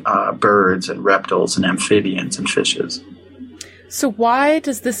like birds and reptiles and amphibians and fishes. So why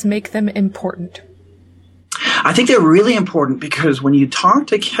does this make them important? I think they're really important because when you talk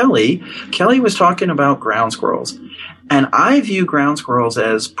to Kelly was talking about ground squirrels. And I view ground squirrels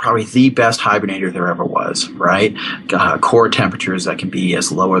as probably the best hibernator there ever was, right? Core temperatures that can be as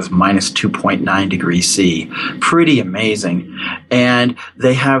low as minus 2.9 degrees C. Pretty amazing. And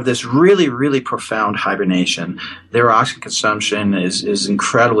they have this really, really profound hibernation. Their oxygen consumption is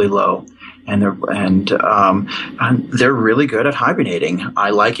incredibly low. And they're really good at hibernating. I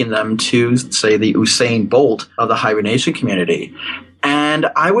liken them to, say, the Usain Bolt of the hibernation community. And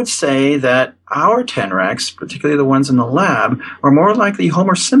I would say that our Tenrecs, particularly the ones in the lab, are more like the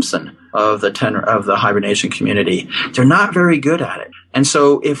Homer Simpson of the hibernation community. They're not very good at it. And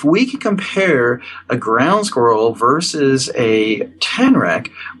so if we can compare a ground squirrel versus a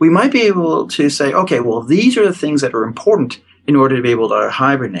Tenrec, we might be able to say, okay, well, these are the things that are important in order to be able to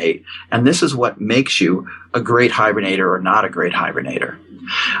hibernate. And this is what makes you a great hibernator or not a great hibernator.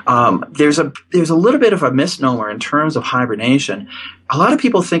 There's a little bit of a misnomer in terms of hibernation. A lot of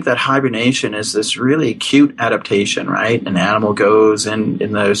people think that hibernation is this really cute adaptation, right? An animal goes in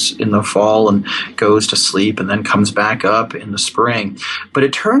the fall and goes to sleep and then comes back up in the spring. But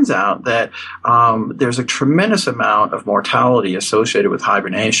it turns out that there's a tremendous amount of mortality associated with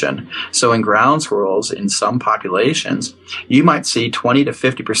hibernation. So in ground squirrels, in some populations, you might see 20 to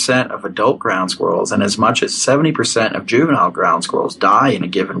 50% of adult ground squirrels and as much as 70% of juvenile ground squirrels die in a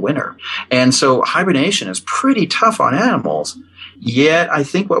given winter. And so hibernation is pretty tough on animals. Yet, I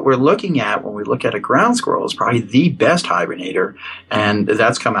think what we're looking at when we look at a ground squirrel is probably the best hibernator, and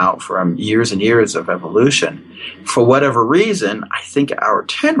that's come out from years and years of evolution. For whatever reason, I think our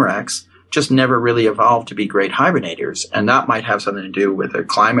Tenrecs just never really evolved to be great hibernators, and that might have something to do with the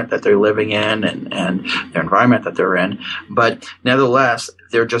climate that they're living in and their environment that they're in. But nevertheless,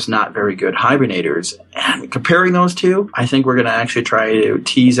 they're just not very good hibernators. And comparing those two, I think we're going to actually try to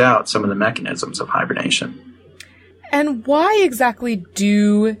tease out some of the mechanisms of hibernation. And why exactly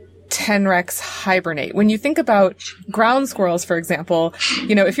do Tenrecs hibernate? When you think about ground squirrels, for example,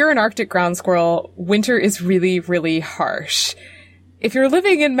 if you're an Arctic ground squirrel, winter is really, really harsh. If you're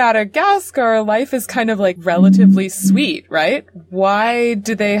living in Madagascar, life is kind of like relatively sweet, right? Why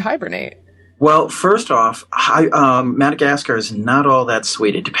do they hibernate? Well, first off, Madagascar is not all that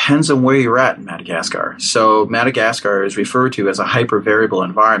sweet. It depends on where you're at in Madagascar. So Madagascar is referred to as a hyper-variable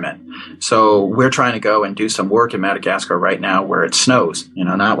environment. So we're trying to go and do some work in Madagascar right now where it snows,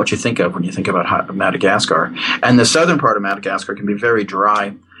 not what you think of when you think about Madagascar. And the southern part of Madagascar can be very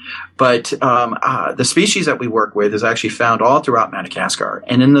dry. But the species that we work with is actually found all throughout Madagascar.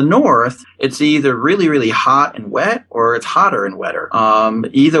 And in the north, it's either really, really hot and wet or it's hotter and wetter.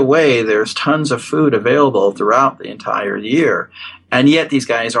 Either way, there's tons of food available throughout the entire year. And yet these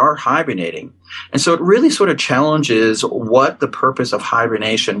guys are hibernating. And so it really sort of challenges what the purpose of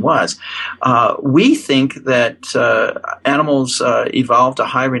hibernation was. We think that animals evolved to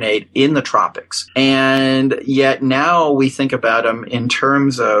hibernate in the tropics. And yet now we think about them in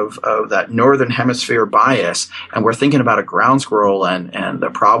terms of that northern hemisphere bias. And we're thinking about a ground squirrel and the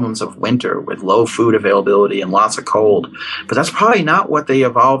problems of winter with low food availability and lots of cold. But that's probably not what they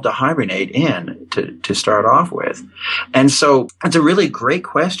evolved to hibernate in to start off with. And so it's a really great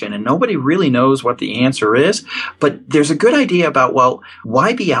question, and nobody really knows what the answer is, but there's a good idea about, well,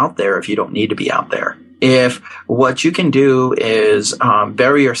 why be out there if you don't need to be out there? If what you can do is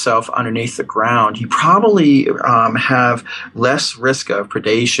bury yourself underneath the ground, you probably have less risk of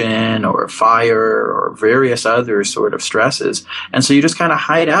predation or fire or various other sort of stresses. And so you just kind of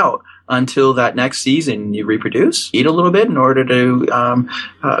hide out until that next season you reproduce, eat a little bit in order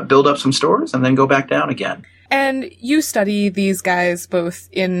to build up some stores, and then go back down again. And you study these guys both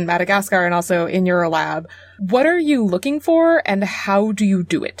in Madagascar and also in your lab. What are you looking for, and how do you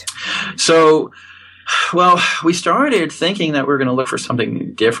do it? So, well, we started thinking that we're going to look for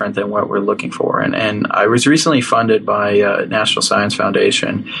something different than what we're looking for. And I was recently funded by National Science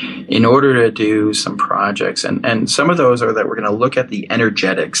Foundation in order to do some projects. And some of those are that we're going to look at the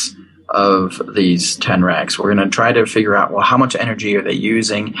energetics of these Tenrecs. We're going to try to figure out, well, how much energy are they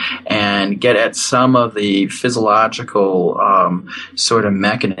using, and get at some of the physiological sort of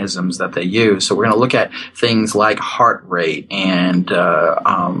mechanisms that they use. So we're going to look at things like heart rate and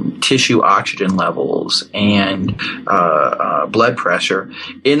tissue oxygen levels and blood pressure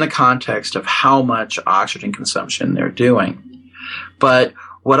in the context of how much oxygen consumption they're doing. But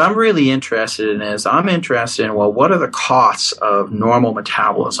what I'm really interested in is well, what are the costs of normal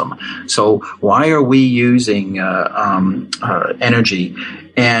metabolism? So why are we using energy?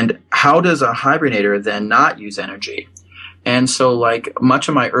 And how does a hibernator then not use energy? And so, like, much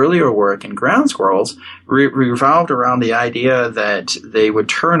of my earlier work in ground squirrels revolved around the idea that they would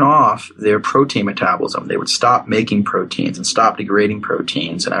turn off their protein metabolism. They would stop making proteins and stop degrading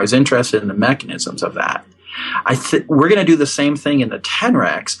proteins. And I was interested in the mechanisms of that. We're going to do the same thing in the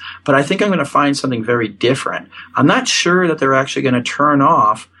Tenrecs, but I think I'm going to find something very different. I'm not sure that they're actually going to turn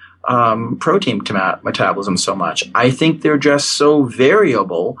off protein metabolism so much. I think they're just so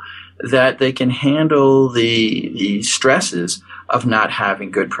variable that they can handle the stresses of not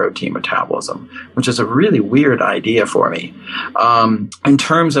having good protein metabolism, which is a really weird idea for me. In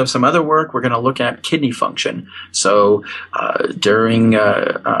terms of some other work, we're going to look at kidney function. So during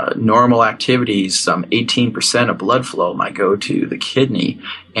normal activities, some 18% of blood flow might go to the kidney.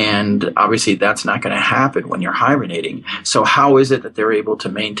 And obviously that's not going to happen when you're hibernating. So how is it that they're able to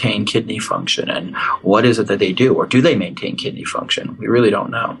maintain kidney function? And what is it that they do? Or do they maintain kidney function? We really don't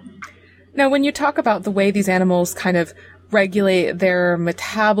know. Now, when you talk about the way these animals kind of regulate their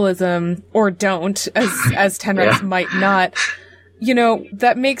metabolism, or don't, as Tenrecs might not, you know,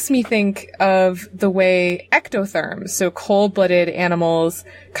 that makes me think of the way ectotherms, so cold-blooded animals,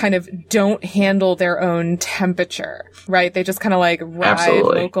 kind of don't handle their own temperature, right? They just kind of like ride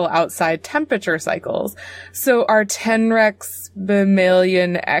local outside temperature cycles. So are Tenrecs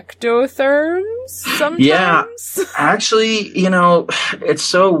mammalian ectotherms sometimes? Yeah, actually, you know, it's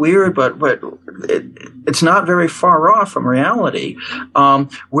so weird, but it's not very far off from reality.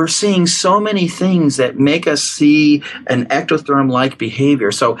 We're seeing so many things that make us see an ectotherm-like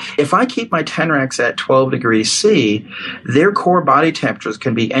behavior. So if I keep my Tenrecs at 12 degrees C, their core body temperatures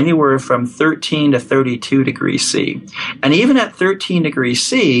can be anywhere from 13 to 32 degrees C. And even at 13 degrees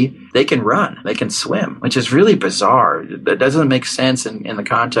C, they can run, they can swim, which is really bizarre. That doesn't make sense in the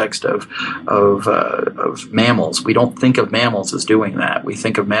context of mammals. We don't think of mammals as doing that. We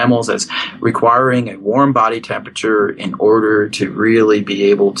think of mammals as requiring a warm body temperature in order to really be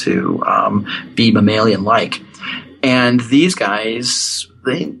able to be mammalian-like. And these guys,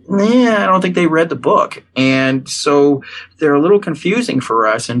 I don't think they read the book. And so they're a little confusing for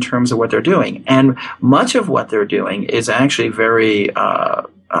us in terms of what they're doing. And much of what they're doing is actually very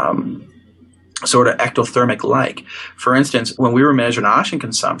sort of ectothermic-like. For instance, when we were measuring oxygen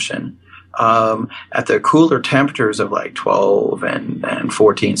consumption, at the cooler temperatures of like 12 and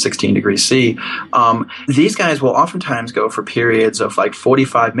 14, 16 degrees C, these guys will oftentimes go for periods of like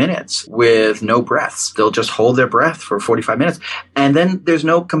 45 minutes with no breaths. They'll just hold their breath for 45 minutes. And then there's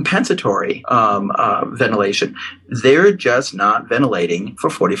no compensatory ventilation. They're just not ventilating for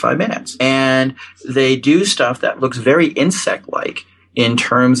 45 minutes. And they do stuff that looks very insect-like in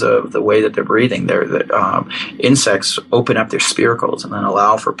terms of the way that they're breathing. Insects open up their spiracles and then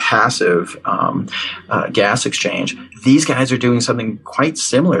allow for passive gas exchange. These guys are doing something quite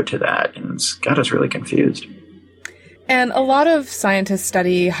similar to that, and it's got us really confused. And a lot of scientists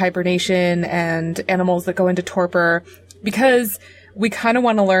study hibernation and animals that go into torpor because we kind of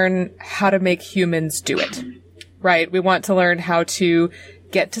want to learn how to make humans do it, right? We want to learn how to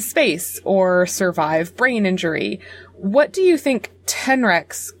get to space or survive brain injury. What do you think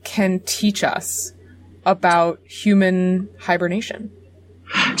Tenrecs can teach us about human hibernation?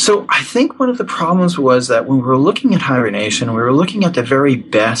 So I think one of the problems was that when we were looking at hibernation, we were looking at the very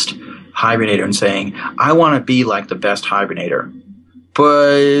best hibernator and saying, I want to be like the best hibernator.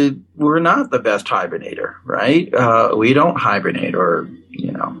 But we're not the best hibernator, right? We don't hibernate, or,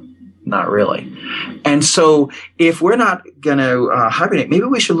 not really. And so if we're not going to hibernate, maybe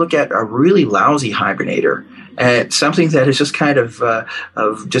we should look at a really lousy hibernator, at something that is just kind of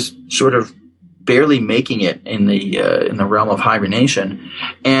just sort of barely making it in the realm of hibernation,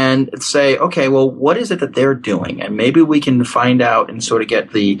 and say, okay, well, what is it that they're doing? And maybe we can find out and sort of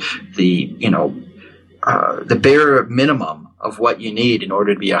get the bare minimum of what you need in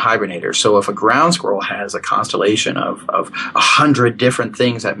order to be a hibernator. So if a ground squirrel has a constellation of 100 different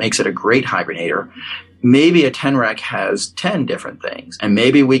things that makes it a great hibernator, maybe a Tenrec has 10 different things. And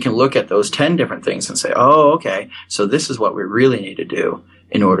maybe we can look at those 10 different things and say, oh, okay, so this is what we really need to do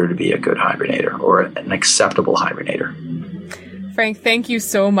in order to be a good hibernator, or an acceptable hibernator. Frank, thank you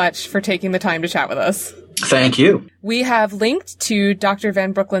so much for taking the time to chat with us. Thank you. We have linked to Dr.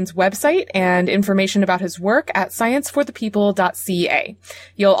 Van Broeklen's website and information about his work at scienceforthepeople.ca.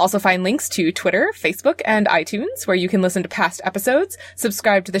 You'll also find links to Twitter, Facebook, and iTunes, where you can listen to past episodes,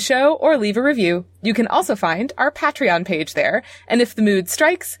 subscribe to the show, or leave a review. You can also find our Patreon page there. And if the mood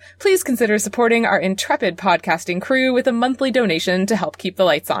strikes, please consider supporting our intrepid podcasting crew with a monthly donation to help keep the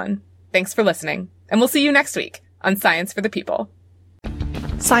lights on. Thanks for listening, and we'll see you next week on Science for the People.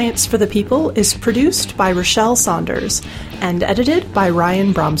 Science for the People is produced by Rochelle Saunders and edited by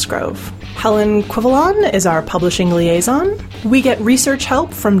Ryan Bromsgrove. Helen Quivalon is our publishing liaison. We get research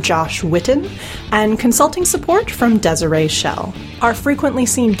help from Josh Witten and consulting support from Desiree Schell. Our frequently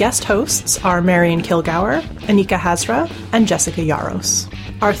seen guest hosts are Marion Kilgour, Anika Hazra, and Jessica Yaros.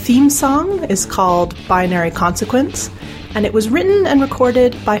 Our theme song is called Binary Consequence, and it was written and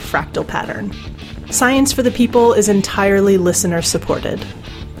recorded by Fractal Pattern. Science for the People is entirely listener-supported.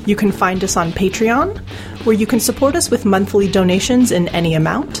 You can find us on Patreon, where you can support us with monthly donations in any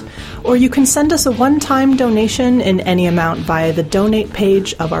amount, or you can send us a one-time donation in any amount via the donate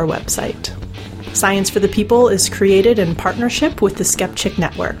page of our website. Science for the People is created in partnership with the Skepchick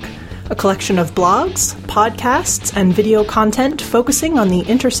Network, a collection of blogs, podcasts, and video content focusing on the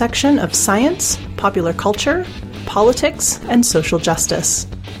intersection of science, popular culture, politics, and social justice.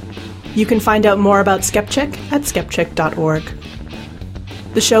 You can find out more about Skepchick at skepchick.org.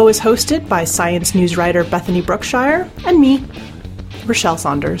 The show is hosted by science news writer Bethany Brookshire and me, Rochelle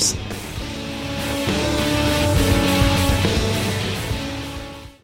Saunders.